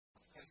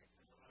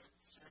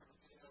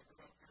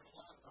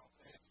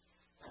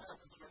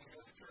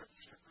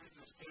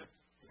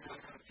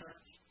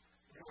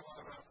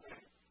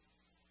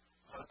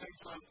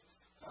things like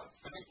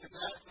faith and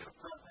active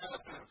or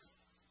passive,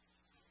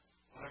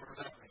 whatever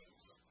that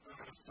means. I'm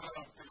going to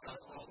figure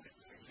out all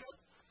these things yet.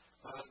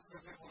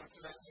 Some people would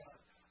say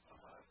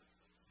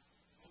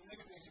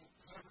believing,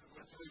 some people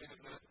would tell you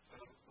that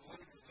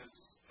believing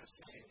is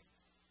seeing.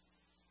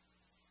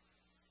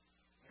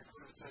 If we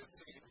would say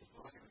seeing is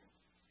believing.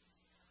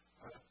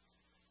 I'm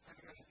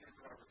going to give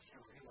Robert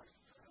Schuller, he likes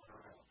to turn it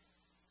around.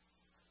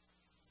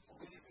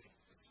 Believing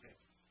is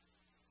seeing.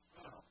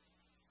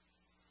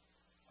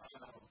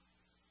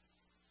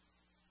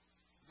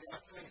 You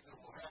have faith that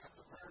will happen.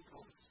 The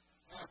miracles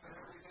happen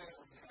every day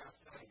when you have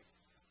faith.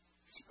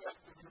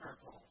 Expect the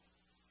miracle.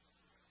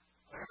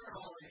 I heard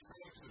all these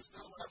things and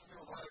still left me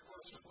a lot of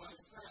questions. What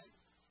is faith?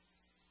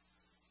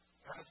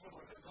 That's what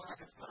we've been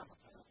talking about.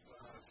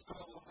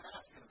 Still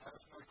asking.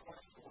 That's my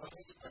question. What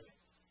is faith?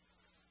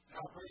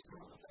 Now, based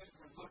on the things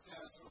we've looked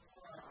at so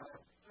far,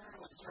 I'm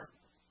fairly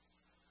certain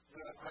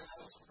that I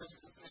ask things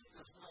that faith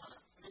is not.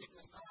 Faith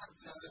is not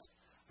just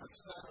a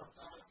set of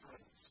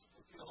doctrines,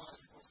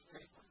 theological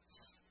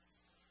statements.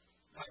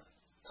 Now,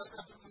 that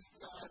doesn't mean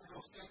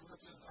theological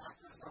statements and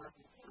doctrines are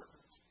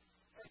important.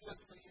 It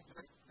just means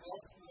that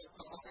that's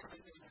not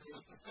everything there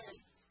is to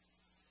faith.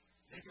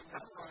 You can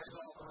memorize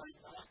all the right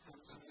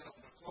doctrines and be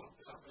able to quote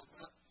them, but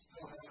that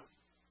still have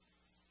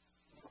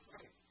no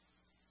faith.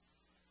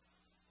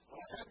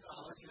 Well, that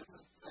knowledge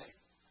isn't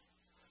faith.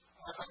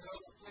 I know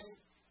that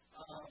faith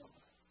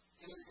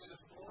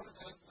is more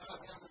than not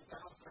having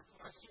doubts or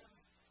questions,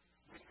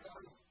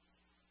 because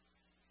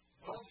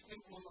most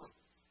people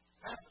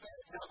have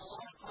faith have a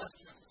lot of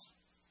questions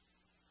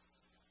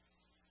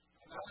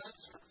and not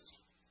answers.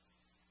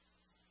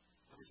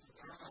 At least if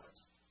they're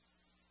honest.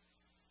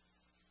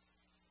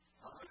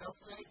 Enough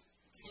faith,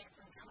 you can't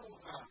control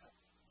about it.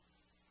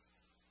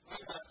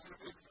 Maybe that's too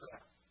big for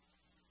that.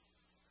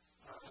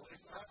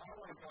 It's not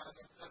all about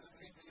it. It doesn't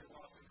mean that you're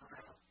walking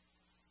around.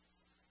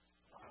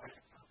 I've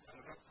got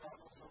enough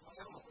problems of my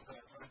own with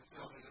that, trying to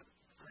tell you that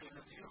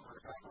creative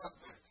universe, I love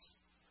things.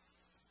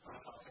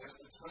 And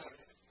it's like,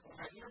 when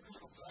I hear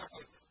people talk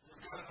like, you're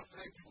not enough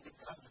faith, you can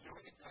come to do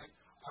anything,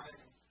 I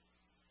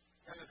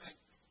kind of think,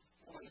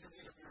 well, you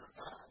mean if you're a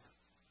God?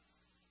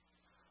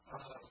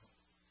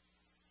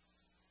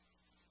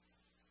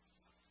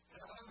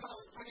 And I know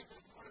that faith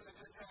is more than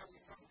just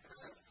having some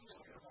kind of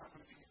feeling about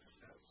who Jesus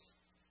is.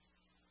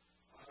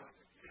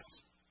 It's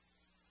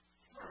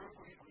true,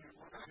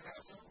 we're not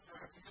having some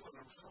kind of feeling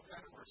or some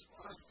kind of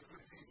response to who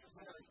Jesus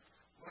is,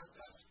 but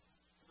that's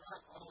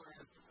not all there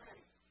is to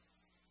faith.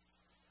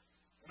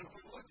 And if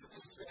we look at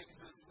these things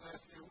this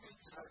last few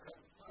weeks, I've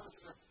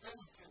noticed that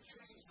faith can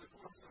change the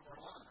course of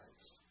our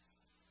lives.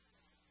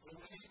 But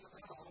we need to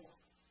know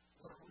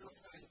what real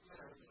faith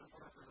is in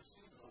order to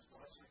receive those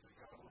blessings of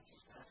God, which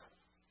is God.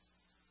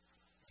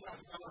 We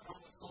talked about a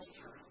Roman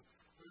soldier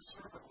whose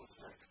servant was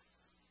sick.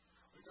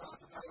 We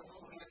talked about a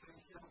woman in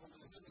incurable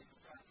disease. We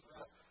talked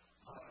about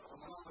a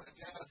mom and a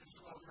dad whose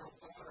 12-year-old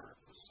daughter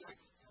was sick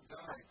and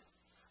died.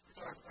 We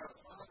talked about a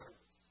father.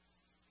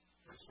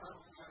 His son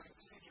was having a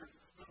seizure.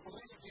 But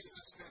believe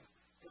Jesus could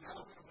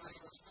help him when he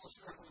was still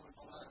struggling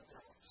with a lot of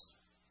problems.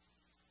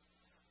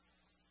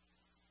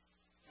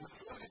 And if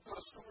you look at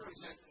those stories,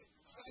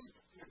 faith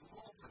is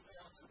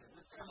multifaceted.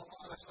 There's got a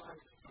lot of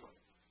sides to it.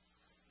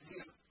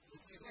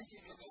 If you think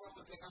you can do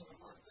everything under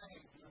one thing,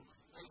 you've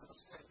made a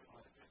mistake, in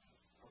my opinion.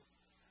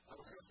 I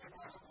was going to say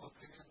my humble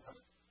opinion, but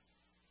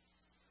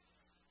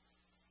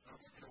I'm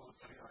going to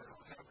tell you I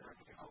don't have very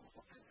many humble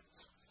opinions.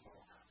 So,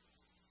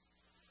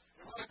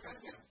 in my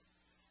opinion,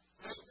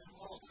 faith is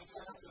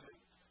multifaceted.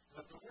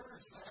 But the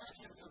words and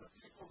actions of the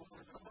people who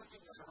are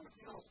looking at it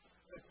reveals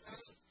that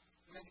faith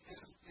is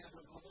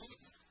a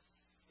belief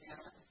in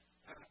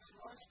and a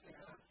trust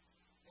in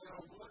and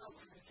a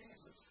loyalty to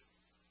Jesus.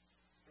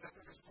 That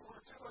there's more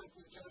to it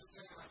than just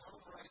saying I know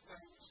the right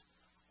things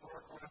or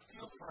I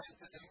feel the right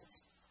things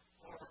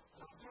or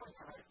I'm doing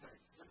the right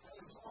things. That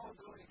those all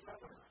go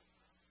together.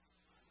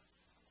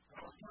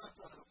 Now, it's not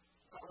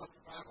what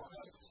the Bible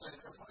has to say.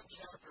 There's one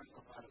chapter in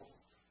the Bible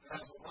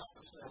that has a lot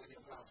to say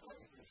about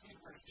faith. It's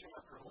Hebrews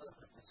chapter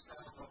 11. It's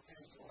found on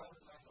page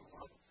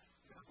 1191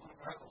 in the Blue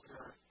Bible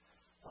here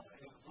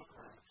in the book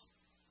of Acts.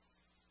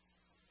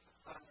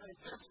 I think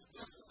this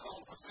is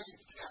all the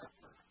faith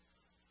chapter.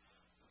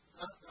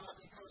 Not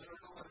because there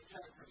are no other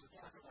chapters that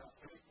talk about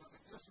faith, but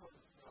this one,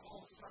 the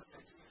whole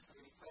subject seems to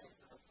be faith.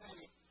 And the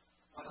faith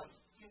of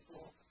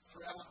people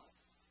throughout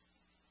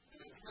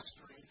the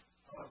history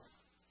of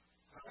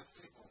God's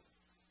people.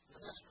 The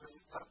history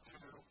up to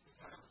the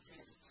time of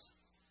Jesus.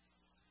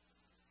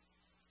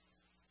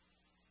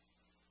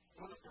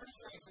 One of the first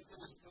things that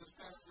this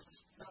passage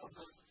tells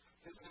us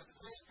is that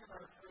faith in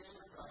our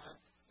Creator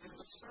God is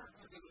a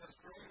certainty that is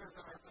greater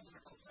than our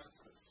physical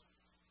senses.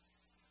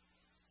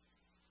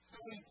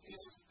 Faith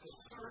is a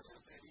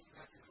certainty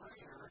that is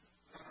greater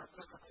than our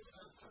physical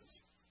senses.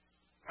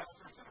 Now,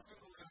 for some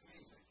people, that's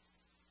easy.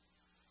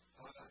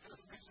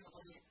 Just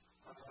recently,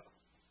 one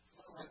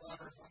of my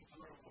daughters went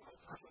through a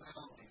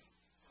personality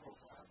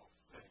profile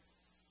thing.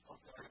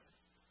 Okay?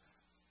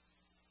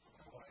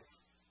 My wife.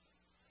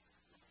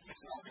 You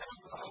saw me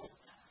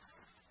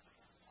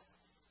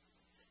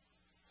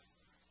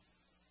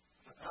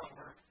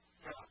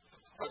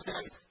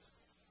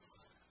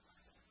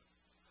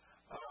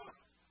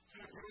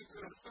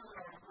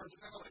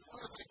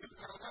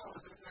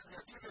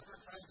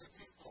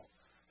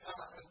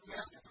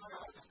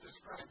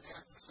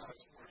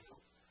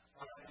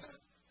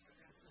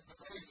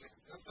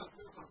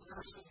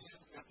nurses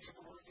and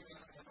people working in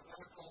a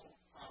medical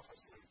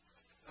office.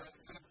 They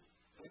said,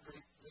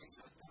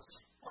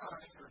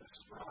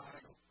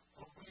 describe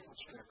a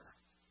wheelchair.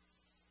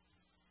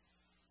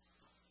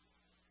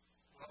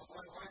 Well,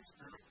 my life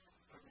group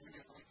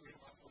immediately came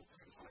up with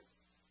things like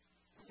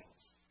wheels,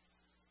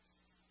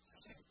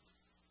 seat,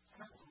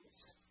 handles,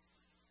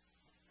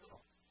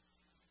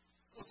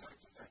 those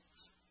types of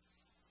things.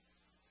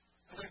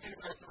 And I came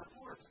back to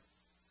report.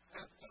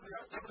 And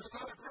there was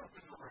another group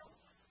in the room.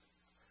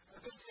 And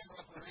they came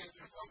up with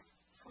answers like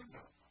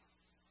freedom,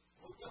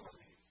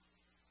 mobility,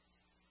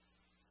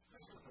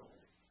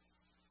 disability.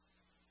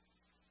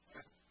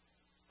 And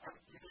I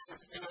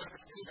understand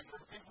that there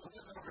are people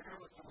sitting over here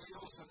with the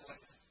wheels and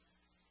like,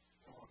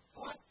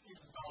 what in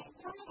the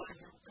world are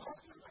you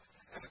talking about?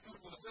 And the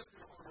people that sit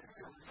there over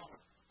here,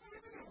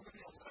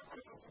 wheels have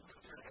wheels and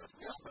wheelchair has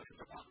wheels, but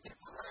it's about the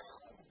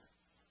ground.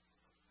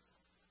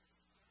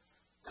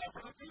 Now,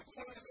 for the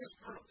people in this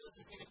group, this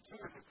is the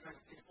intuitive kind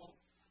of people.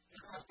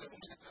 You're not the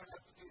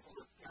people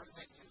that kind of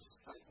make these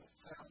statements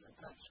sound and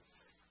touch.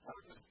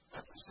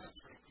 That's the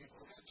sensory people.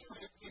 The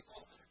intuitive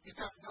people, you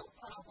got no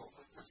problem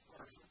with this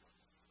person.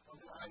 On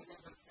the idea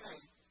that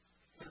faith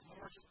is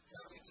more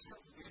having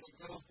certainty that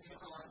goes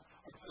beyond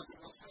our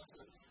physical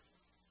senses.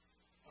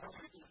 I'm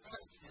going to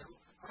confess to you,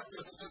 I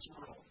live in this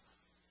world.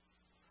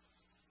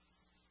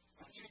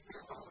 When you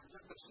get home,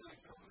 you're going to say,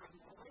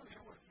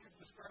 what you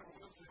describe a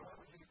wheelchair, how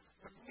would you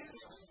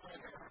immediately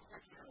find out how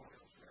quick you're in a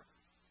wheelchair?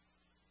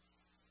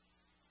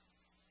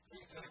 Can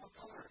you tell you what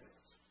color it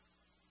is?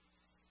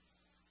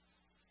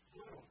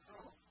 Blue, no.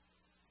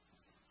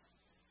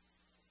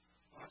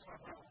 Well, that's my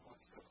problem.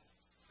 Let's go.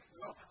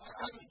 Well,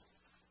 I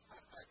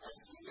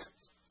see it.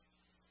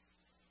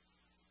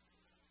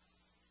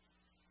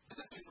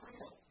 This is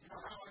real. You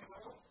know how I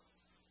know?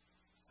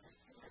 I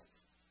see it.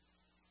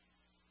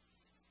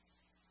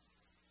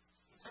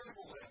 The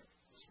table leg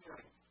this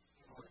morning,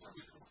 the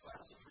Sunday school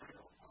class is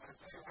real. I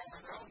tell you how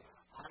I know?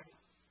 I'm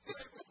in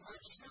it with my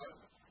skin.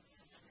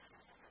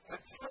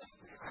 And trust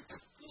me, I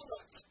can feel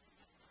it.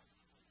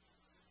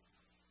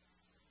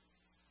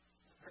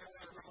 And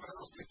everyone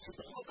else gets to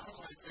know how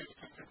my face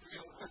can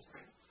feel it with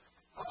me.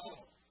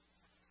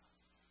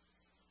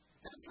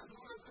 This is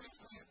one of the things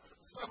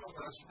some of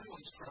us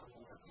really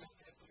struggle with.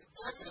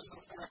 That is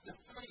the fact that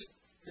faith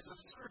is a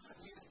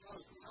certainty that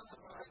goes beyond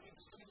what I can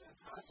see and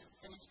touch and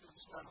taste and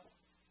smell.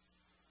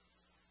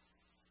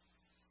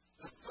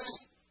 The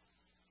faith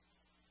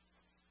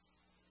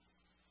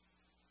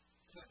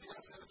says,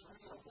 yes, it's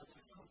real, but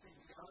there's something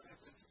beyond it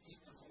that's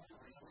even more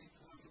real, even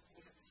though you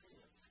can't see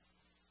it.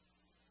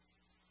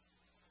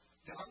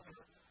 John,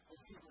 I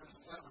think verse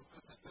 11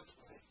 puts it this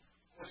way.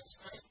 What is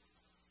faith?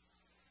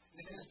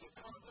 It is the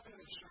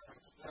confident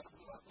assurance that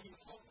what we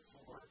hope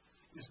for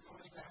is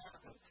going to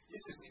happen.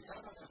 It is the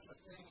evidence of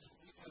things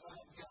we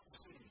cannot yet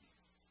see.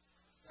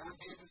 God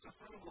gave his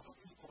approval to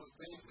people of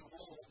days of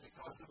old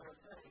because of their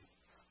faith.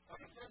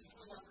 By faith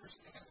we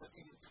understand that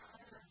the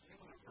entire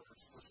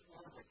universe was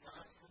formed by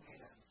God's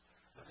command,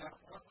 and that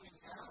what we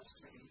now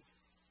see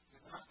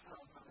did not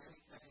come from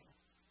anything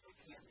that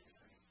can be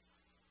seen.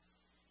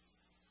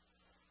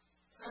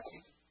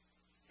 Faith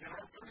in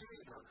our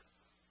Creator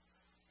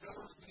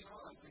goes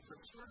beyond these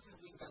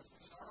uncertainties that's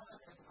beyond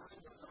and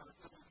greater than our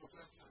physical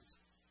senses.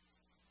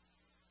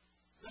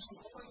 This is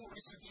one of the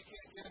reasons you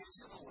can't get a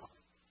funeral one.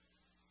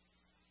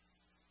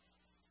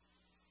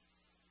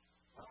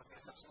 Okay,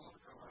 that's a little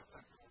bit I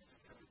think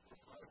we'll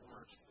put 5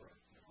 words for it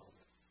in a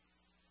moment.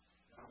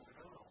 Now we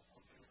know.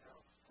 Okay,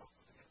 now,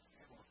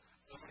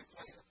 let me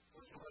tell you,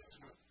 would you like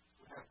to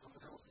have the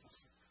middle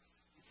system?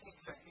 You can't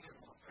get in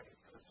one way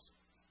because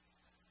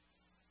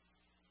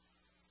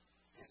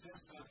it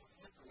just doesn't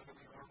fit the way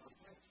we normally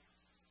think.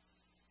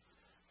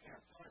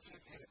 Can't touch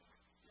it, can't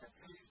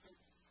taste it.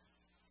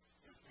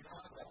 It's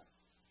beyond that.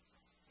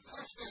 The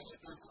next thing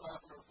that this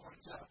author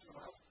points out to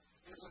us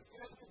is a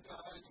faith in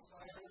God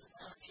inspires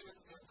action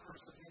and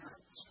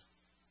perseverance.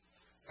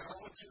 And I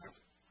want you to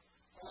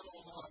follow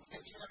along.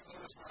 If you haven't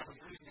noticed what I was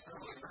reading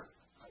earlier,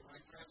 my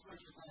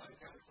translation is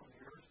identical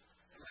years,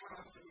 and now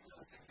I'm going to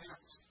be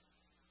condensed.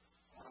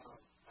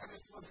 I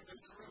just want to get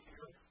through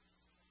here.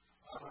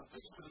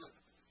 This is it.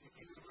 If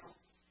you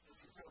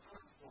feel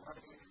comfortable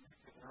writing it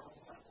in your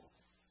own Bible,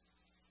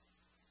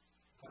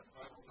 that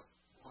Bible that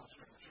belongs to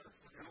your church,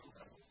 in your own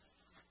Bible.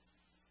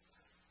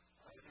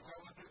 If you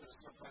want to do this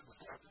sometime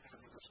this afternoon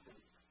or this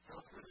week, go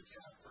through the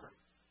chapter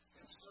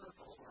and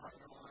circle or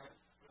underline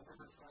the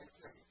word by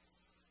faith.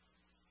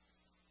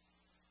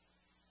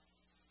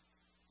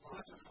 Well,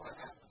 this is what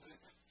happens.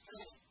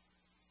 Faith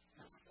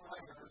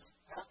inspires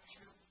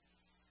action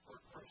or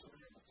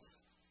perseverance.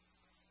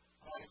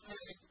 By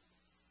faith,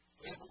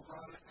 Abel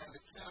brought it as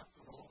a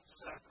capital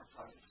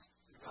sacrifice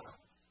to God.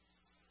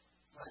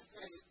 By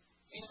faith,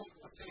 Enoch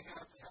was taken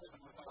up to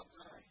heaven without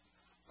dying.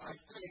 By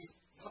faith,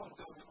 Noah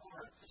built an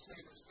ark to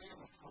save his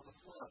family from the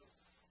flood.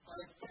 By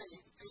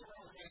faith,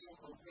 Abraham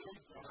obeyed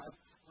God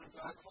when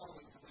God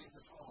called him to leave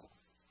his home.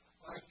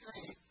 By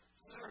faith,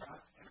 Sarah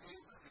and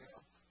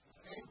Abraham were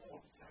able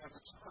to have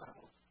a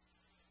child,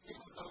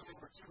 even though they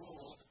were too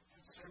old to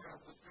Sarah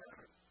was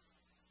barren.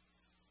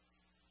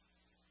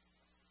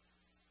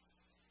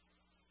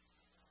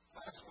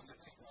 That's when you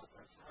think about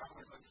that. So I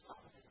always like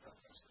to think about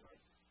this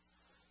story.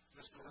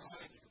 Just to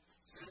remind you,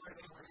 Sarah and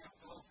Abraham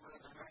both were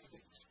in their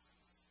 90s.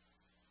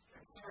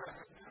 And Sarah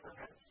had never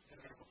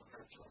been able to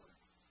bear children.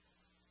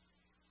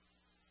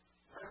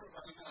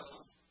 Everybody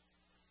knows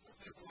that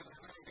people in their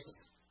 90s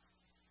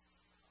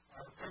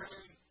are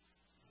very,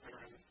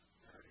 very,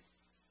 very,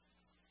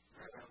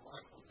 very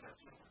unlikely to have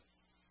children.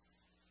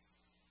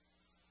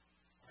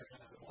 And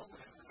the woman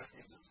in her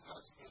 90s is not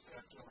supposed to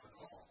have children at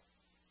all.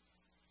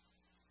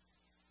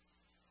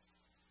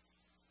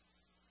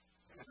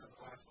 And it doesn't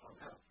last long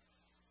enough.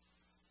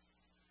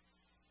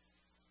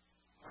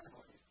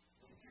 Finally,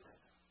 we get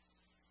it.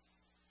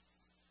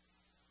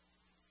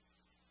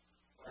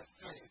 By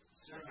faith,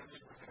 Sarah and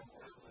Abraham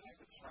were able to have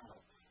a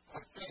child.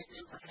 By faith,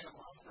 Abraham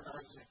offered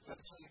Isaac,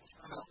 that same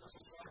child, as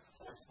a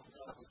sacrifice when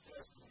God was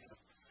testing him.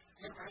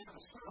 Abraham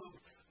assumed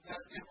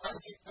that if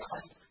Isaac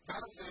died,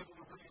 God was able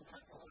to bring him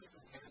back to life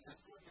again, and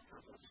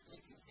figuratively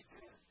speaking, he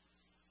did.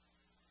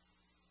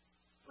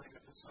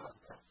 Bringing his son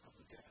back from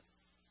the dead.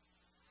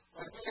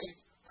 By faith,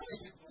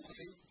 Isaac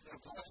believed that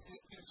blessed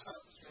his two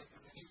sons,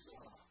 Jacob and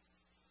Esau.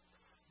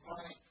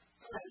 By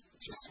faith,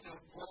 Jacob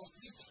blessed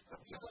each of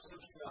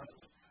Joseph's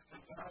sons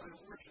and bowed in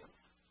worship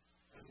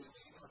as he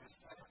leaned on his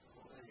back of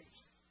old age.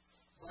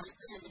 By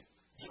faith,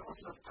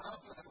 Joseph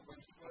confidently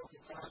spoke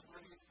of God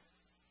bringing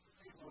the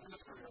people of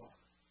Israel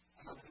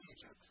out of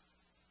Egypt.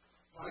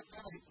 By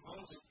faith,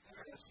 Moses'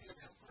 parents hid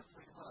him for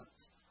 3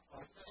 months.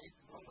 By faith,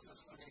 Moses,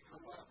 when he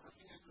grew up,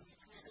 refused to be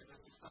treated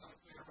as the son of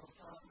Pharaoh's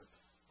daughter.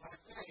 By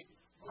faith,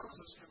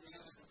 Moses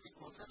commanded the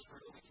people of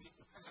Israel to keep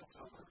the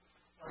Passover.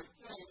 By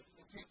faith,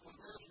 the people of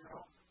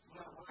Israel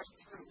went right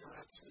through the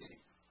Red Sea.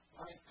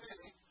 By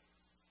faith,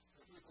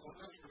 the people of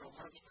Israel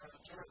marched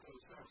around Jericho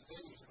 7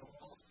 days and the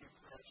walls came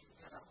crashing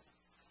down.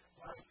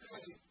 By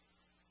faith,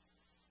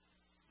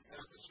 you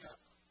got the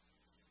shepherd.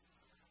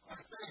 By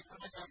faith,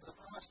 Rahab the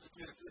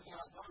prostitute did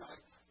not die,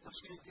 but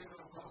she had given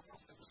a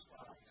welcome to the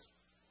spies.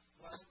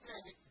 By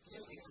faith,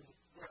 Gideon,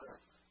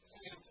 Barak,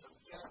 Samson,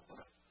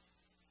 Jephthah,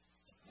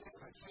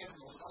 and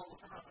Samuel, and all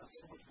the prophets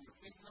in which the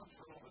kingdoms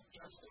rule with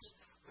justice,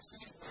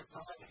 received their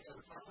God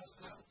had promised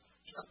them,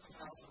 shut the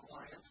mouths of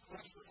lions,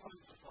 quenched the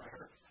flames of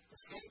fire,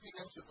 escaped the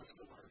edge of the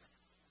sword.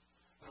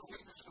 Their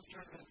weakness was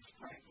turned into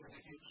strength, and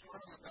they came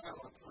strong in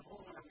battle and put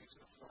whole armies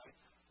to flight.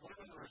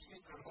 Women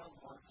received their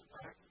loved ones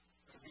back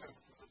again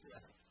from the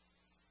dead.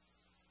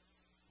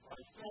 By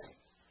faith,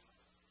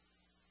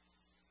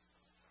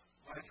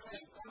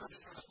 others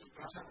trusted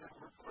God and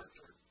were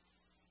tortured,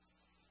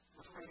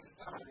 afraid to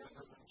die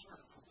rather than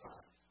serve from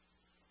God.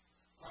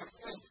 By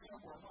faith,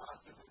 some were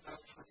mocked and the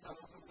Dutch were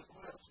fellowed with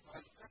whips.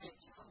 By faith,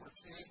 some were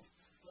chained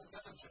in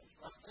dungeons.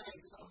 By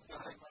faith, some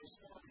died by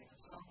stoning, and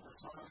some were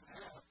sawn in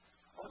half.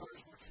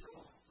 Others were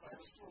killed by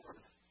the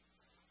sword.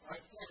 By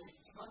faith,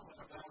 some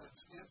went about in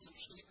skins of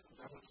sheep and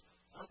goats,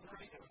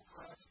 hungry and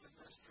oppressed and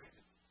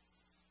mistreated.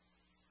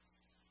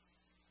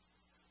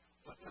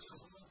 But this is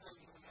one thing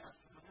we have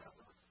to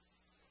remember.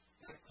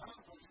 They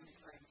accomplish these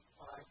things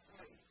by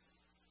faith.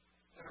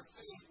 Their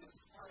faith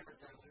inspired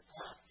them to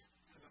act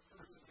and to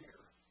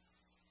persevere.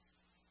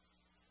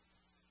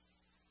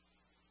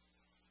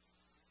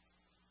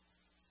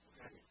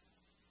 Okay,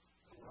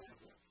 I like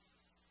it.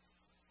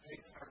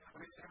 Faith in our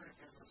Creator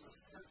gives us a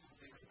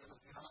certainty that goes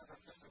beyond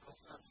our physical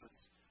senses.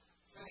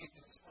 Faith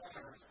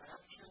inspires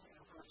action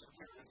and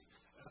perseverance.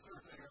 And the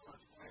third thing I want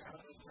to point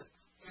out is that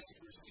faith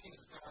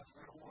receives God's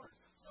reward.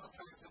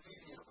 Sometimes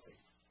immediately,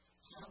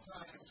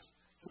 sometimes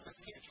in the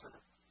future,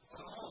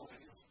 but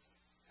always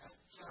at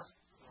just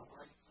the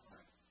right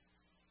time.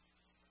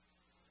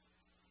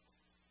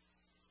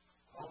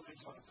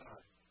 Always on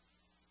time.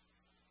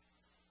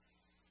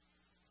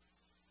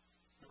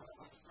 The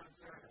Bible is very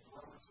clear. The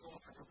Lord was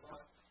talking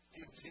about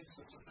King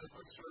Jesus and they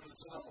looked sure to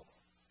tell.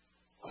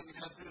 All you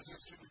have to do is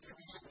just do the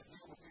commandment.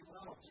 You will be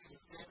well.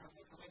 Jesus gave him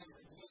the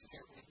commandment.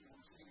 Immediately he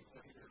received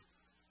what he was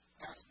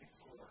asking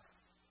for.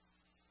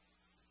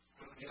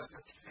 Go to the other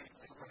extreme,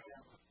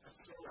 Abraham and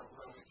Sarah,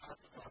 where we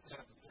talked about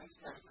that. These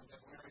guys have been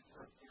married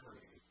for a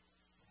very,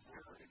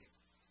 very,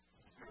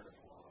 very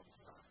long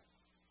time.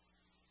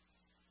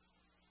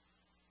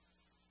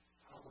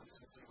 Probably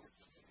since they were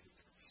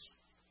teenagers.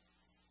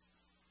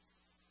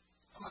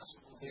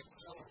 Possible they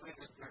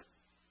celebrated their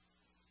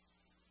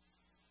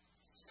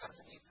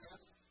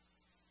 75th,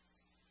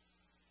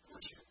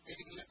 which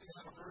 80th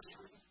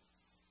anniversary.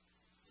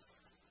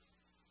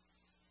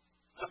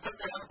 I think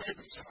they had a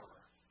baby shower.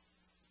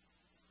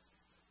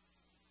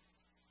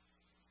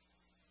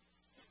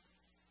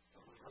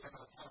 Right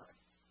on time.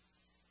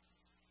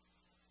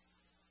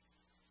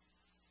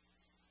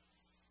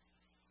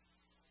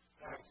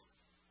 As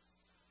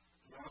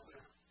the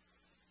author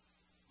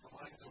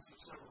reminds us of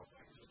several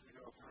things as we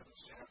go through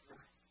this chapter.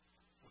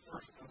 The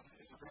first one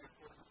is a very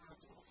important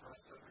principle for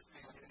us to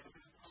understand. It is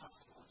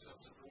impossible, it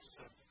says in verse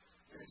 7,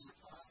 it is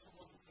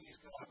impossible to please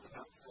God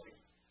without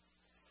faith.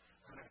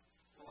 And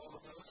for all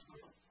of those who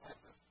have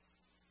the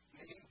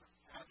name,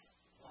 that's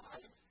why,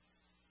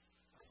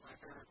 as my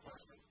favorite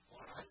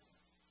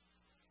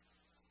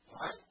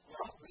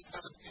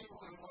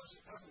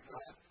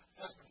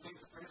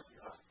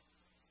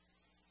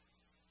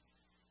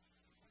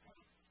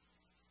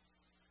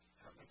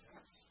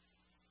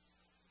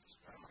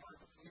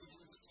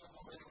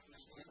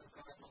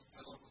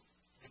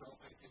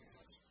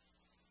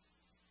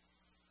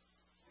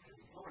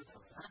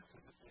where their act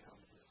is at the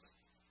end of this.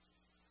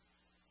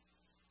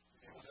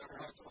 Anyone ever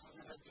had to look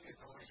at that teeth?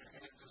 Don't raise your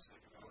hand, just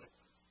think about it.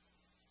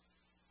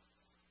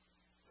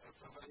 Have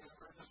somebody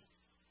ever just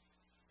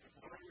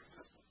ignore your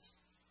existence?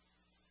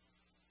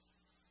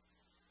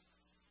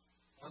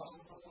 Well,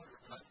 the Lord,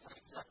 God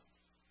finds out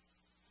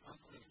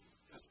unclean,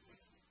 just me.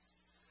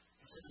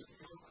 He says,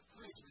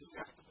 please, you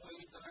have to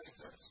believe that I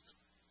exist.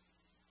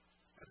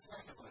 And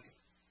secondly,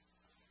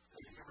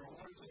 that you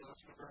reward those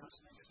who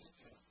earnestly seek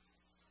Him.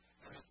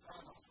 And His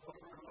promise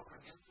over and over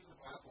again through the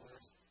Bible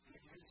is,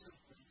 if you seek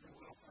me, you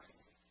will find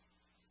me.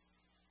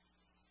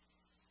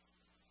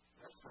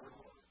 That's the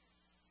reward.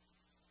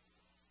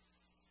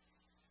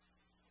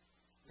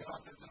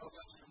 God can tell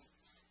us in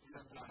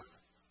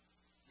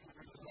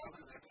Hebrews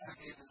 11 that God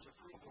gave His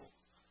approval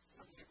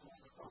to people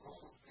that are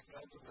old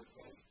because of their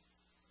faith.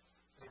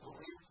 They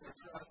believed their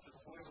trust and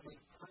loyalty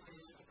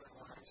permeated their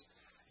lives,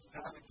 and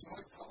God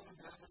enjoyed calling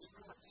them His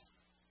friends.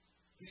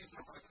 These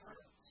are my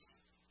friends.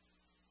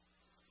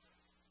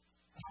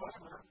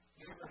 However,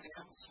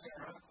 Abraham,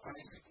 Sarah,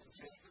 Isaac, and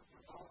Jacob,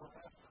 with all the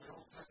rest of the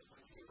Old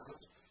Testament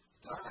heroes,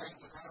 died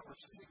without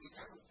receiving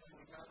everything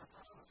that God had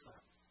promised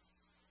them.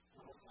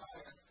 The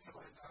Messiah still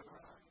had not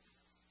arrived.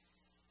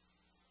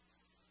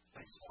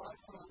 They saw it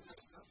from a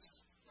distance.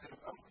 They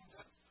welcomed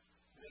it.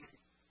 They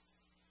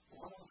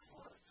longed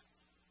for it.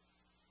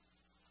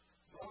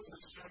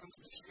 Moses chose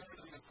to share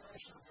the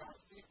impression of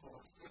God's people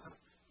instead of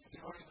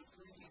enjoying the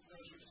fleeting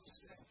pleasures of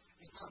sin.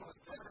 He thought it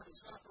was better to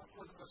suffer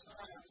for the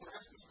Messiah who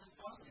hadn't even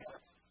come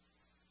yet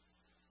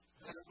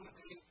than it would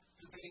be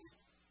to be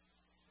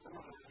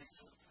born in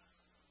Egypt.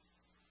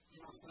 He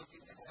was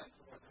looking ahead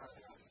to what God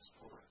had in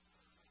store.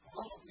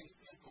 All of these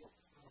people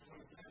who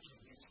were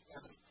mentioned, he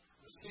says,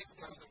 received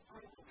God's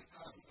approval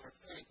because of their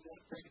faith.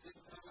 Yet they did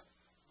not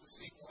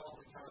receive all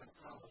that God had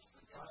promised.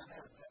 And God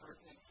had better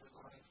things in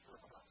mind for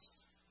us.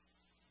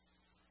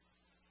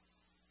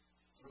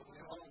 So we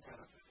all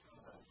benefit from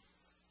them.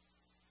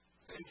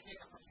 They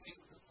can't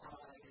receive the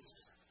prize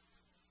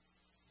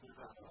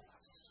without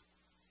us.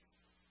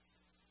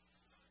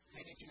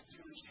 Many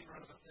Jewish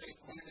heroes of faith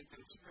waited to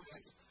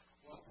experience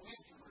what we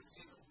can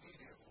receive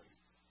immediately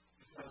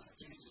because of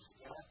Jesus'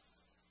 death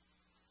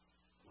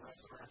and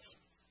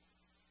resurrection.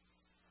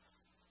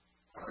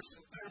 Our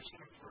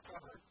sins were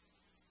covered,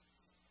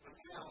 but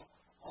now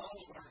all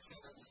of our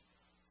sins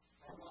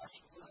are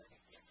washed away.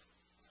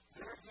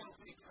 Their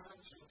guilty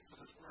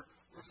consciences were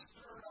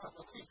stirred up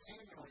at least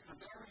annually,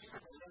 because every year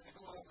they had to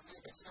go out and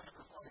make a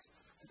sacrifice.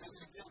 And as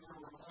they did, they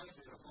were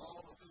reminded of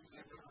all the things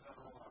they've ever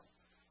done wrong.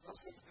 Those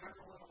things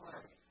never went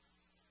away.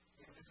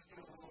 They just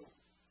get a little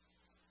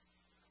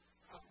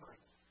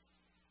comfort,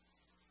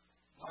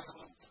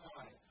 violent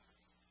time.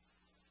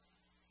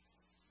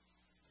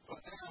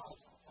 But now,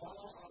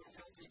 all our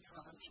guilty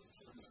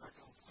consciences are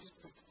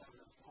completely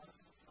cleansed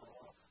once and for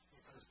all,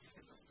 because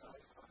Jesus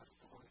died for us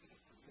before He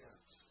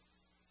forgives.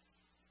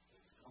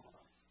 It's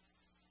gone.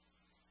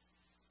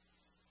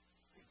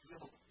 The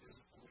guilt is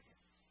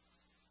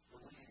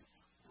relieved,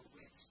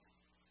 released,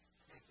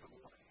 taken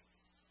away.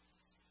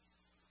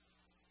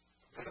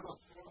 They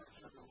look forward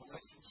to the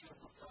relationship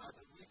with God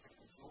that we can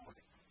enjoy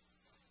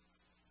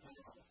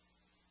now,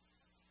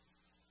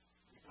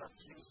 because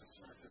Jesus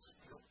said His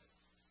guilt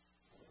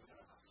over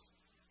us.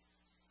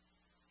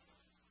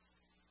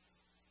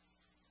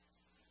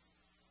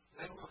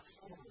 They look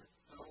forward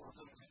to all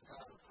the things that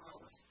God has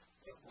promised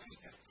that we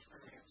can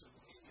experience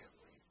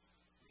immediately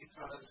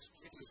because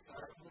Jesus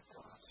died on the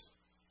cross,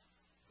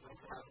 went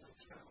out of the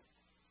tomb,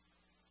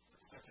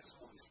 and sent His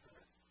Holy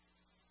Spirit.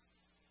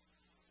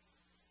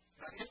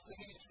 Now, if the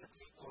ancient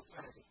people of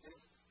faith,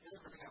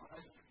 Abraham,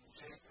 Isaac, and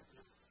Jacob,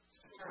 and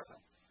Sarah,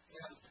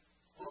 and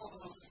all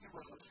those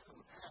heroes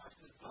from the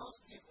past, if those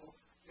people,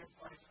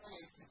 by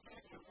faith,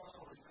 continue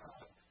following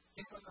God,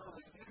 even though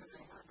they knew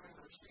they weren't going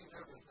to receive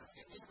everything,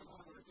 and even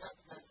though their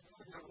deathbed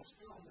knew there was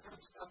still good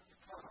stuff to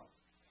come,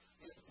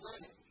 if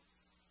they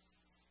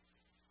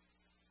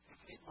can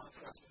keep on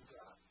trusting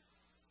God,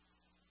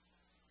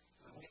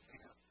 then we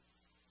can't.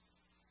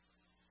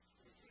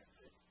 We can't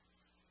do it.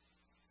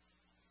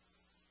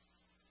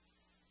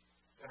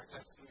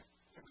 That's the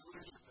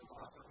conclusion of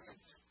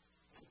Operate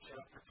in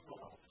chapter 12,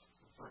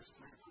 the first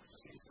 3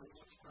 verses. He says,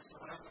 we're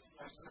surrounded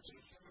by such a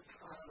huge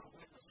crowd of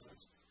witnesses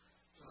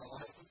to the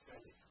life of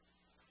faith.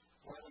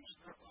 Why we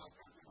strip off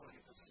every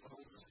weight that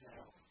slows us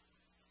down,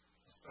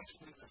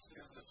 especially the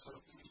sin that so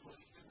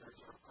easily hinders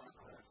our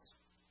progress.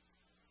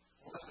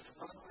 Let us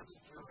run with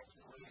endurance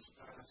the race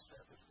God has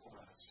set before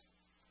us,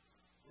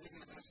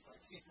 leading us by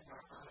keeping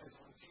our eyes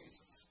on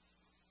Jesus.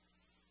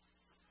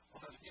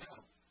 On Him,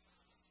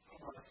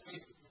 from our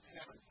faith and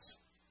dependence,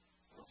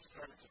 from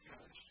start to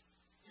finish.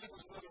 He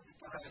was willing to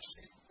die a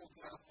shameful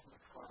death on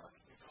the cross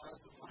because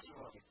of the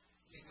joy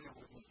He knew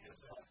would be His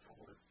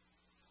afterward.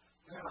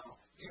 Now,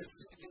 He is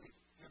sitting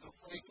in the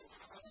place of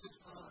highest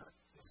honor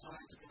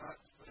beside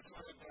God's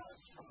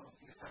throne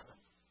in heaven.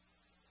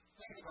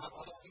 Think about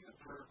all He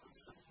endured with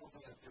sinful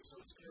men to so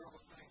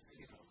terrible things to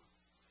you,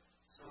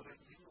 so that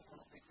you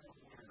won't become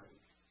weary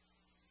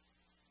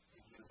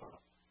and give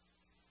up.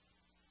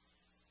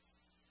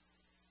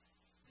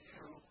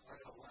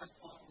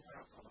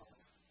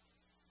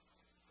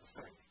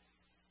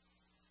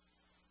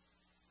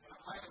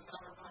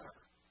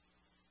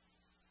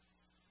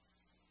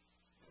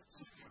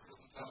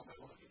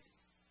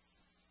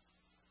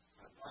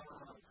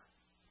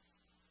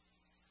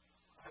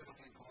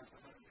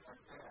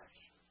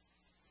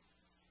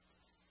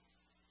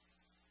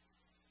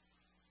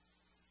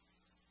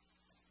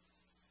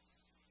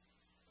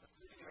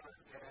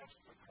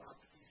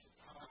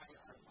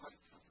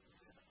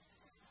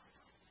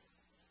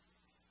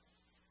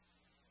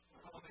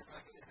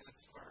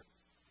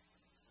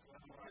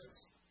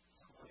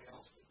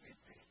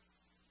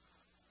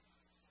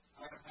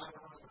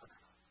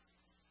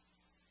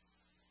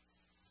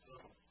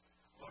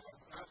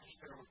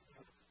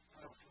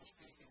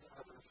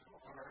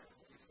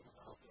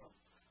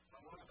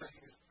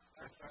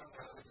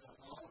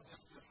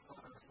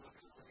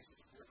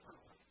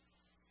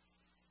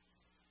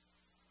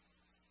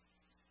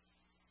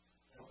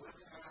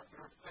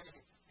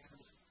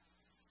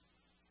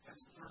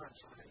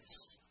 race.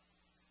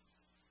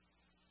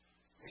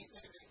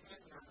 Anything that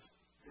hinders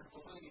your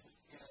belief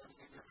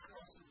and your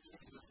trust in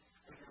Jesus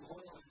and your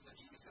loyalty to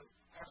Jesus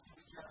has to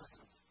be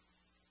jettisoned.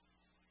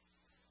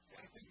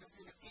 Anything that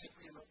you keep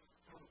you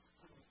from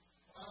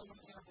allowing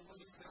him to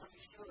believe that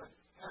you should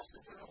has to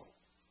go.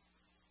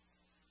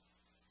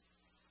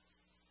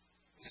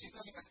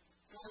 Anything that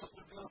fails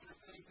to build your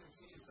faith in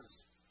Jesus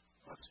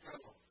must go.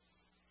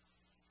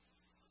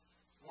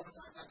 One of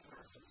my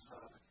mentors is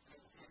in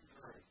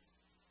Missouri.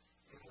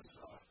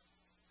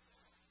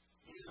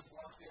 He has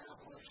walked the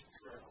Appalachian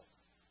Trail.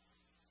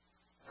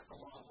 That's a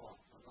long walk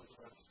for those of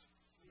us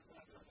who've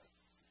not done it.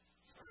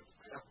 So it's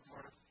way up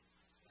north,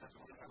 that's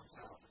way down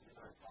south. And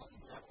you're like, walking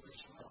the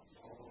Appalachian Mountains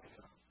all the way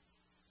down.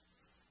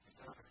 He's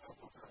done it a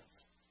couple of times.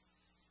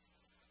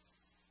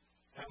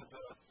 And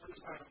the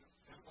first time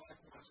his wife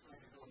was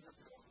going to go with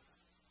him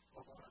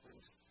on one of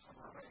these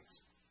summer hikes,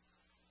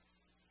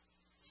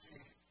 she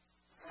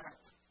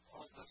packed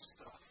all this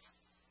stuff.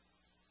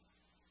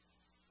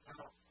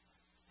 Now,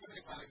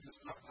 anybody who's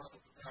not done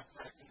it for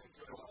backpacking and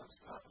doing a lot of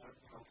stuff,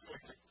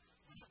 figured,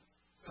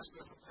 this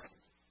doesn't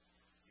matter.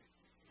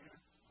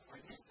 I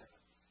need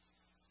that.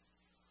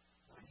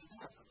 I need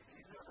that. I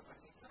need that. I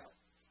need that.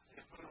 And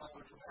you put it all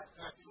in your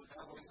backpack, you would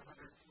now weighs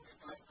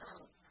 125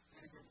 pounds.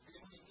 And you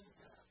really need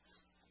that.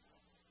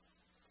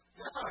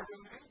 Yeah, I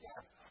really need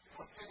that.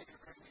 Okay,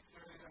 you're going to be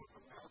carrying up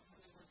a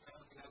mountain and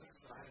down the other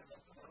side of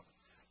that mountain.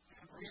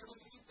 You really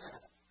need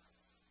that.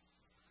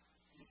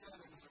 He said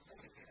it was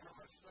amazing how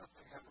much stuff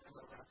they had to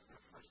go after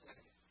their first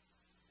day.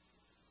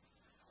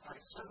 I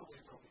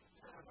certainly believe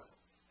that.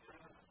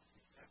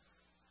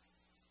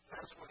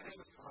 That's what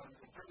is on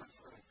endurance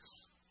race.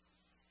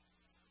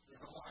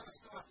 There's a lot of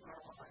stuff in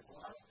our lives, a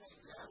lot of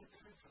things,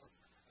 attitudes,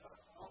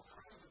 all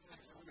kinds of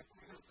things that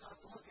we just have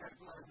to look at.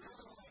 Do I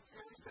really want to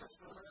carry this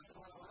for the rest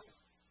of my life?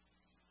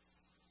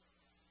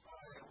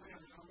 We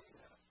don't need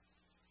that.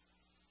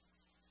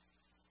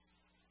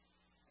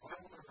 When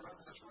I'm going to run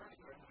this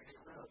race, I'm going to get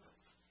rid of it.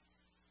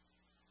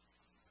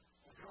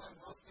 And really,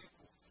 most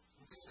people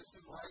who think it's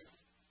in life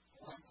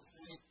want to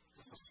think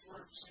in the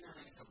short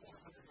series of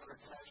 100-yard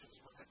dashes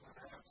when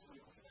they're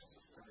absolutely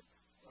necessary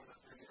for the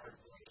 30-yard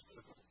race to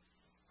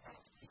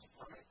be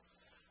supplied.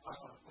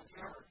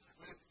 Whatever.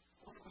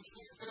 When we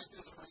see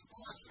faith as a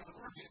response to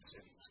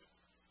emergencies,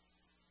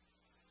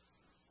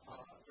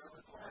 they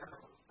require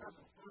a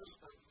sudden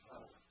burst of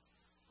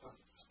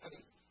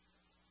faith.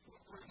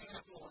 For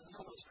example, when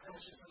Noah's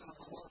crashes into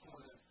the local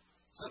and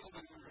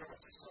suddenly we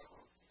realize,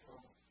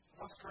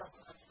 let's grab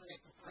that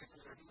faith to pray for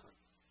their healing.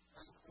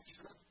 And we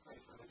should pray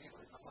for their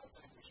healing. I'm not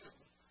saying we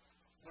shouldn't.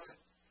 But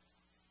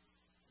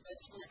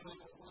that's like a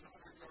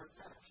 100-yard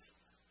dash.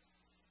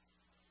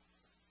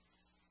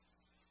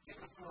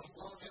 Even for a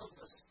long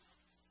illness,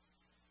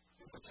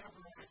 it's a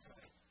temporary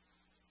thing.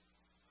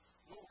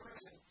 Well, we're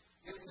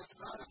it's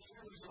not a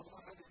series of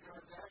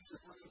 100-yard dashes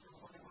where you from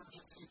one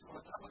emergency to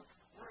another.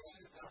 We're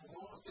in a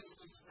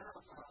long-distance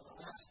marathon, the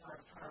last part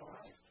of our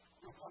life.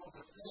 We're called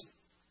to faith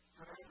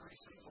for every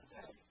single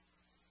day,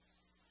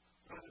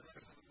 whether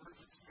there's an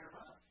emergency or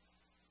not.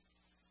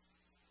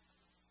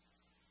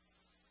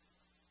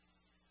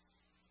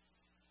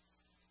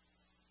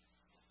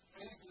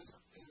 Faith is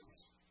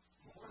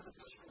more than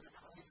just for the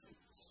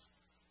crises.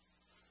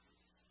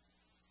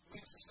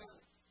 We've said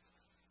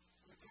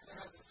we can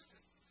have this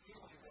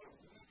feeling that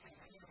we can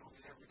handle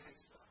the everyday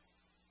stuff.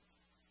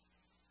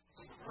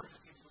 These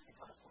emergencies we can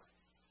fight for.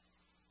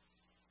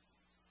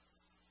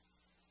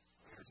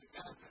 There's the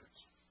benefits.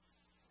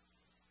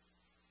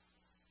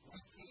 We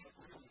can't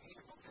really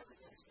handle the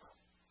everyday stuff.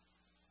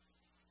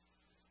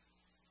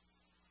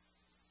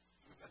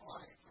 We've been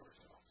lying to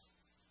ourselves.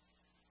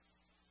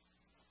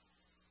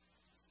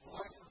 The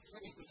life of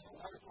faith is a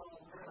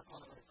lifelong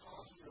marathon that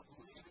calls you to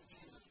believe in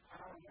Jesus'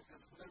 power and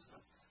his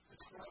wisdom, to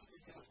trust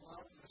in his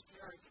love and his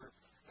character,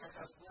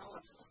 as well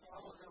as to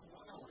follow him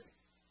loyally,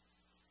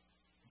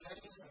 day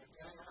in and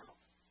day out,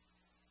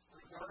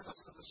 regardless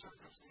of the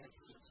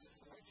circumstances and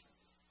situations.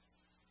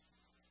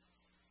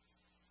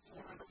 So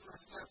one of the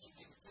first steps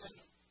in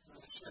faith is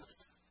a shift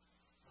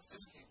of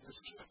thinking, this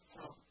shift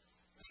from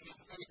being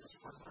faith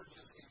for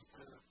emergencies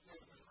to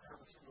faith for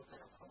every single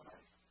day of our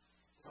life.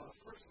 The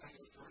first thing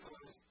is to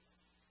realize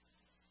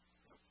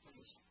that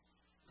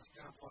this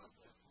God wanted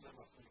to live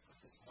with me for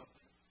this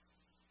moment.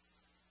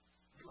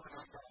 You are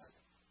not God.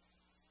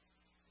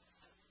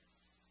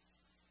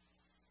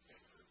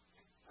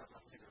 I'm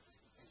not here to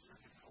answer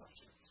your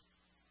questions.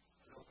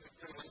 I don't think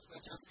there is,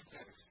 but just in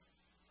case.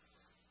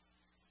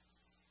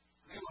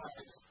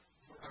 Realize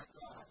you are not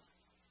God.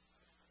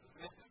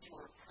 And that you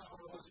are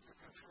powerless to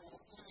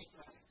control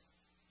anything.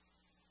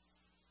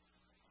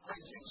 I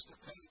used to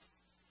think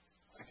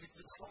I could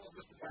control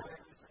just about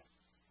everything.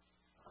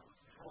 I'm a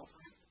control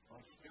freak. I'll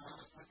just be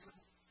honest with you.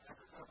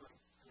 Never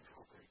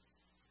control freak.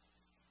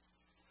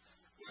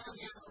 Then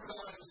you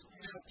realize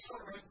you have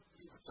children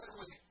who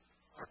suddenly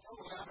are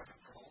totally out of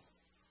control.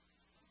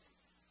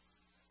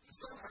 And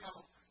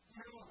somehow,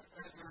 you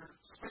and your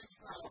space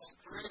house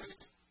created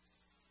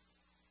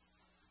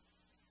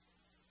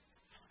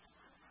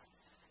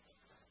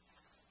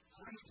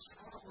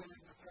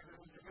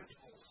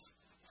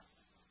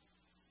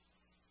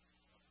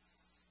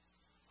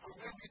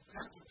maybe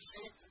tends to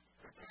shape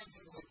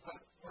occasionally,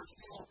 but we're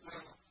still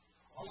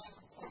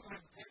only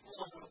people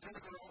that will do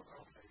their own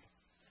okay.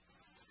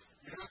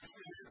 You have to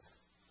see it.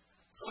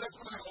 So that's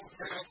why I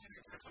can't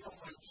control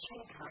my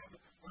children,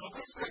 but at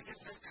least I can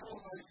control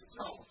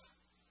myself.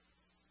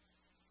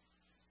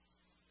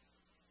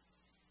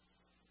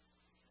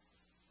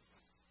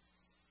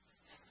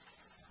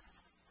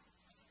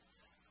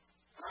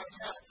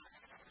 Yes.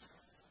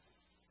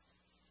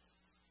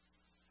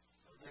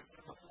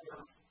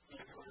 Before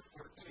January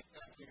 14th,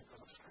 that came to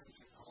a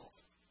screeching halt.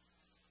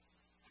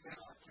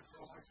 Cannot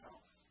control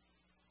myself.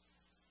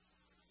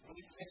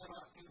 We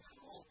cannot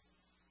control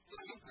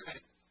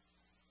anything.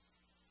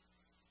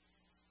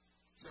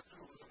 You have to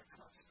really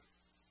trust it.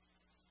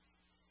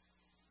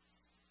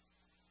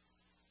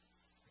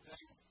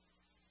 Then,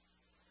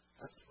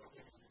 that's what we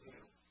need to do.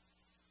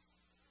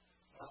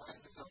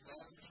 If it's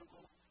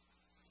unmanageable,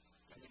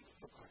 I need to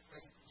put my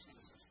faith in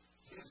Jesus.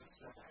 Jesus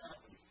said,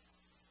 happy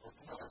or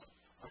blessed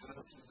are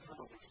those who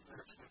know the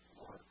spiritually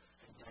poor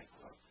and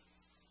bankrupt.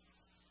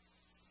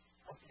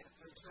 I can't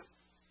fix it.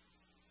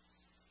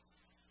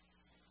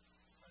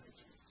 I need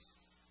Jesus.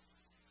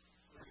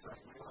 Because I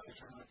realize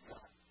you're not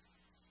God.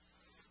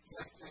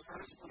 The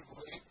first one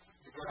way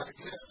you got to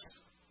get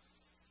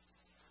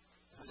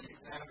that you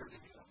matter to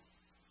Him.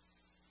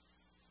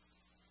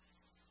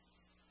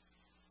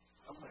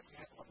 I'm going to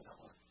camp on that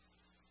one.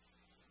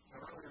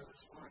 Now, earlier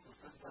this morning, we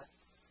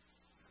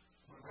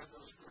read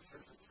those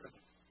scriptures that said,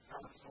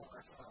 God is on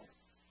our side.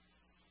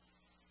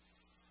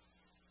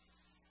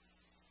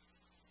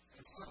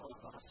 And some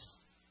of us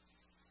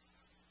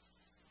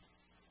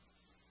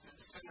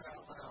didn't say it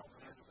out loud,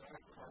 but in the back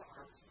of our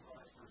hearts and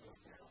lives, we're going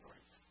to get it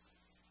right.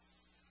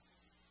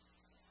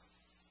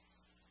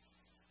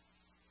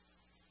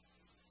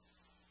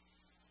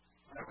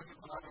 Whenever you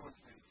bother with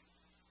me,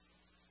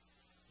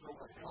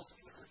 nobody else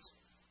cares.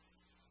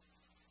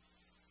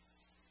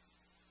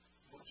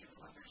 Won't you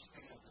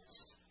understand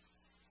this?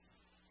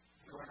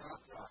 You are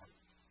not God.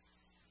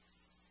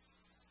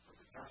 But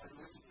the God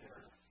who is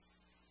there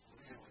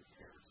really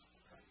cares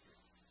about you.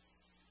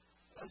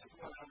 That's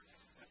what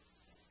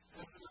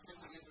that's the thing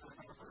we need to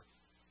remember.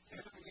 In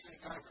the beginning,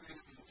 God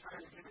created the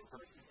entire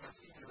universe because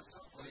He knew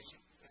someplace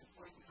at a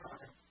point in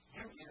time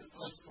you needed a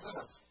place to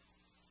live.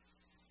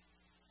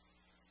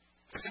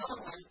 And the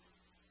other way,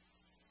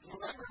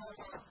 you'll never have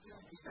an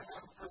opportunity to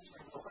have a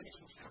personal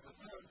relationship with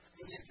Him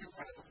if you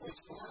have a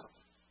place to live.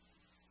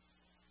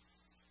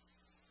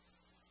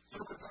 So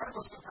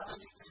regardless of how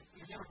you think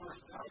the universe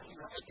down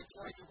here, I can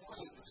tell you why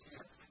it is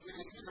here. It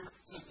is here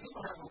so you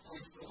have a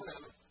place to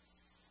live,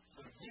 so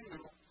you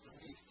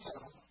need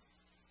Him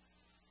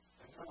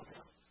and know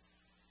Him.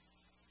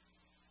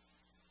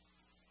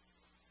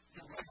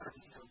 You matter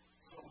to Him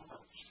so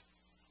much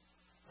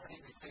that He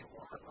became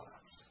one of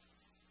us.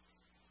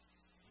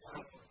 One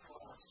of the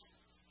cross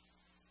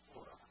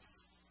for us.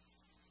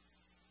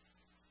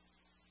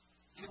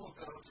 He will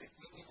go to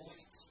any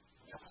lengths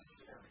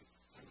necessary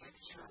to make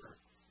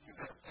sure you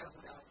have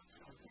every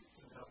opportunity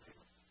to know Him.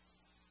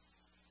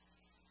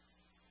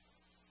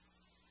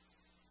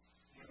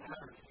 You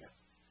matter to Him,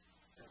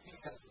 and He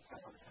has the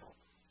power to help.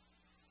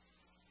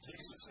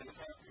 Jesus said,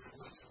 happy to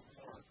listen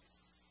more.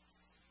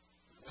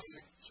 They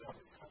shall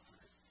be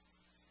comforted.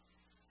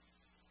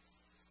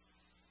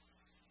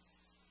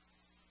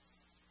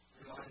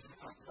 Realize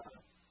you're not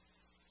God.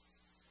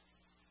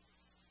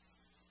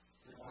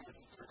 Realize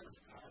that there is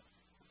God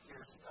who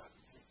cares about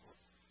the people.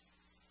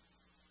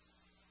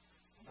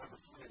 Number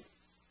 3,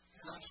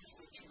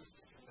 consciously choose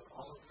to commit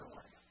all of your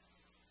life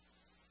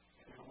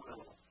and your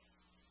will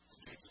to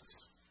Jesus.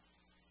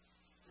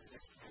 For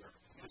His care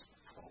and His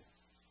control.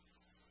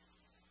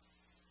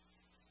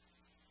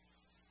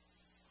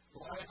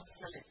 Life and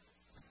faith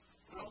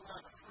will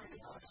not free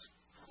us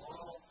from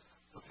all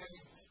the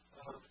pains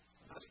of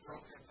this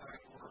broken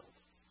entire world.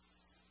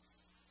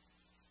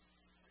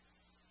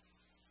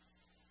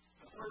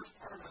 The first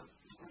part of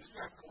Hebrews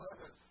chapter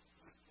 11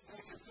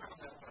 makes it sound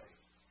that way.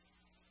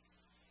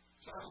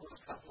 Childless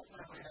couple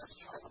family has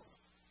child.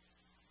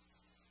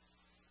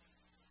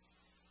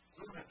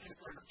 Women get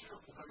their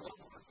children, their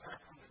loved ones back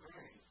from the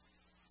grave.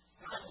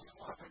 God is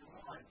swapping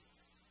wine.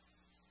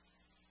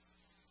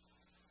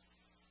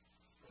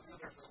 And then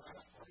there's the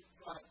last part.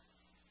 But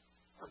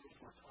others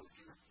were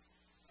tortured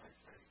by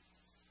faith.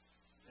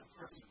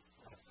 Imprisoned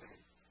by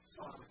faith.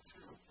 Slaughtered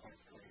too by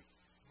faith.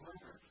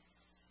 Murdered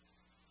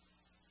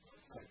by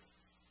faith.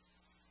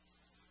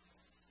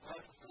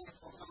 Life of faith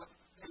will not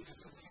take us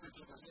in the image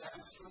of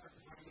disaster and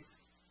grief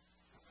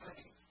and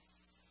pain.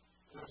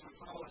 As we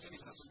follow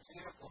Jesus'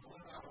 example,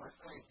 live out our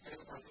faith day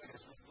by day,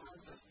 as we run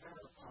this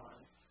marathon,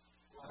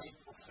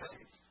 life of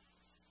faith,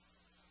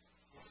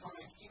 we'll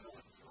find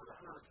healing for our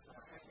hurts and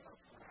our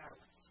hang-ups and our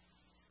habits.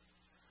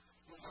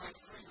 We'll find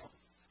freedom.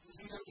 You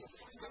see, there's a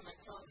freedom that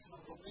comes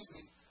from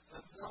believing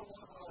that no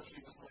one loves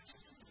you as much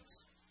as Jesus.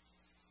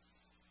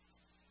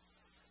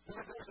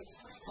 There's a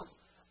freedom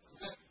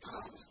that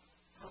comes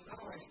from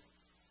knowing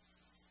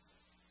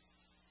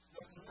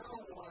that no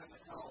one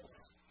else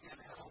can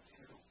help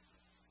you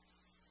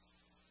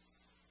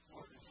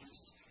more than Jesus.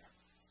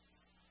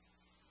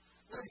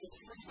 There is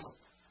freedom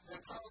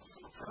that comes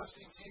from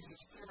trusting Jesus'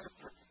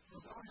 character, and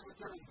knowing that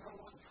there is no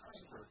one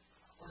kinder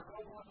or no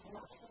one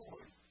more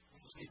holy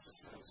than Jesus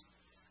is.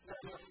 There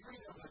is a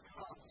freedom that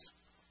comes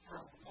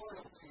from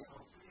loyalty and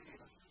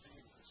obedience to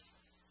Jesus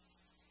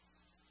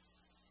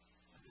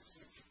and his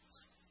teachings.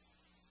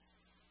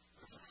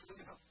 There's a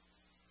freedom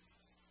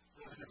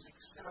that is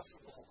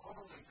accessible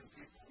only to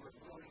people who are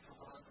willing to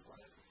run the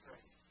way of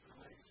faith that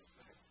makes us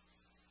there.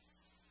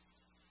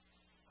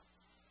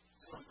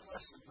 So the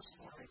question this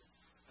morning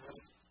is,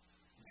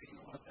 do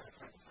you want that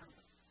kind of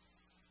freedom?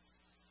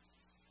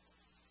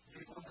 Do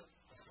you want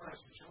a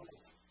fresh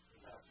jolt in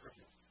that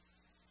freedom?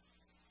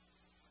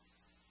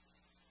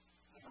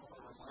 And I want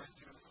to remind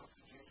you of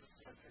something Jesus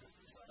said to his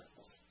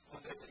disciples.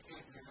 One day they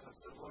came to him and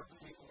said, Lord, we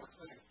need more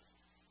faith.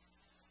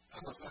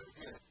 How much that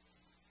again?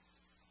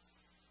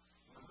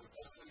 One of the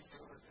best things he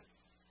ever did.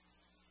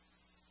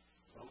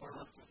 The Lord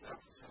looked at them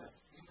and said,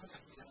 even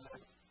if you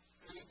had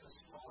faith as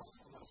small as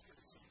the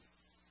mustard seed,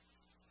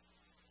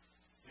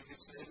 you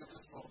could say to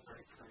this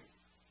mulberry tree,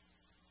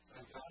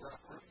 and God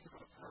uproot you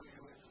and throw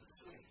you into the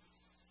sea,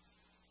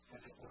 and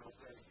it will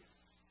obey you.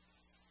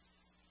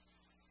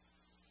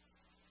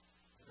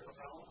 You know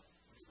how?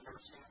 You've never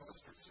seen a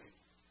mustard seed.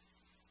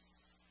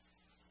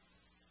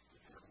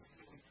 But they're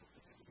really,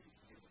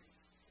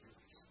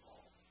 really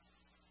small.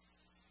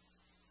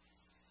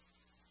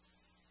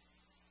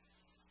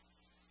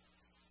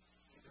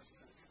 Because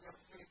you've got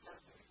faith that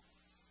way.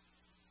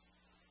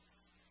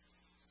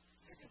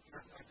 You can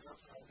turn things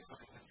upside down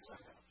and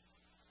inside out.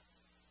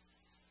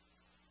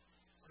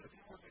 So if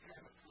you want the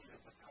kind of freedom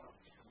that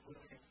comes from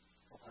living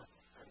for our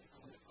faith, I'm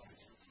going to advise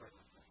you to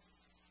everything.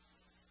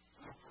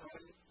 And I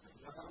pray that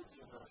God will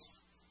give us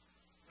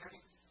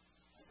faith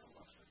and a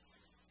mustard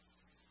seed.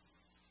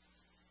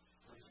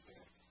 Praise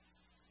God.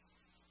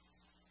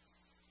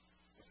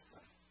 Let's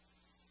pray.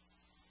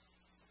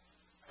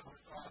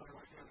 Heavenly Father,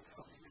 we're going to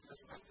come to you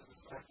just like the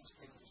disciples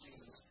came to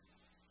Jesus.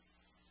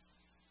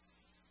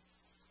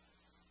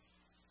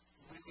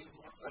 We need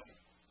more faith.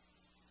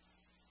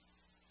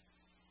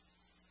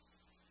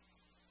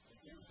 And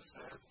Jesus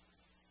said,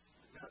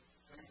 we've got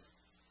faith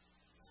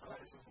the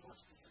size of a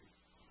mustard seed.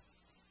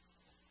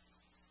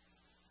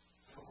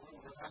 And Lord,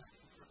 we're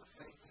asking for the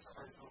faith the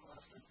size of a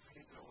mustard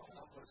seed that will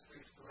help us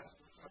face the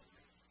rest of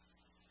Sunday.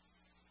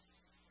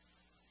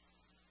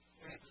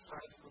 Faith the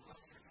size of a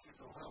mustard seed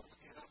that will help us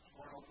get up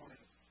tomorrow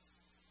morning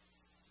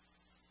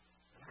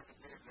and every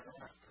day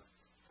thereafter.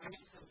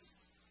 Faith is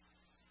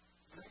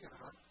big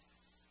enough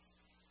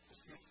to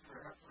see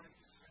through every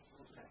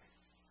single day.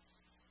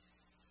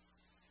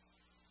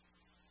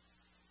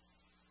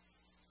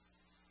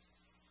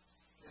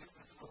 Faith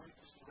is willing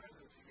to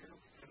surrender to you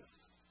because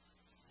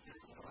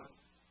you're the one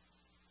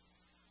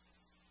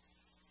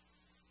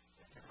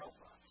that can help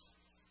us.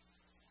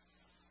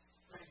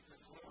 Faith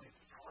is willing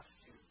to trust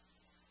you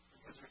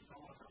because there's no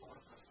one that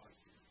loves us like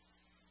you.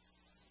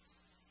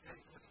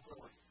 Faith is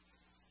willing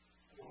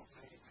to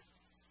obey you,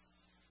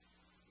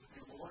 to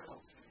be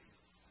loyal to you.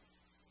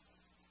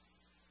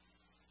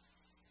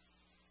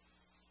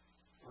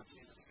 Lord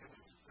Jesus, give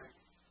us faith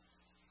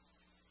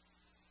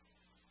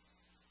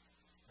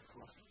and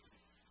trust you.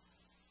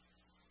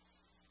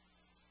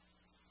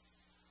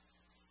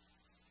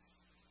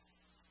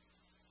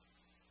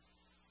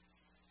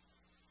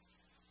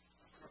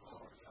 I pray,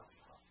 Lord,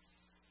 God,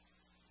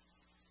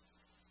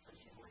 as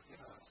you work in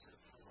us and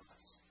through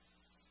us,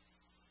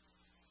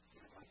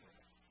 you're like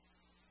that.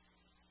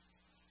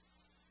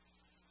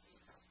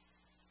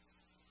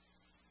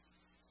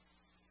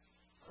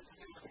 Let's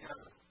sing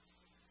together.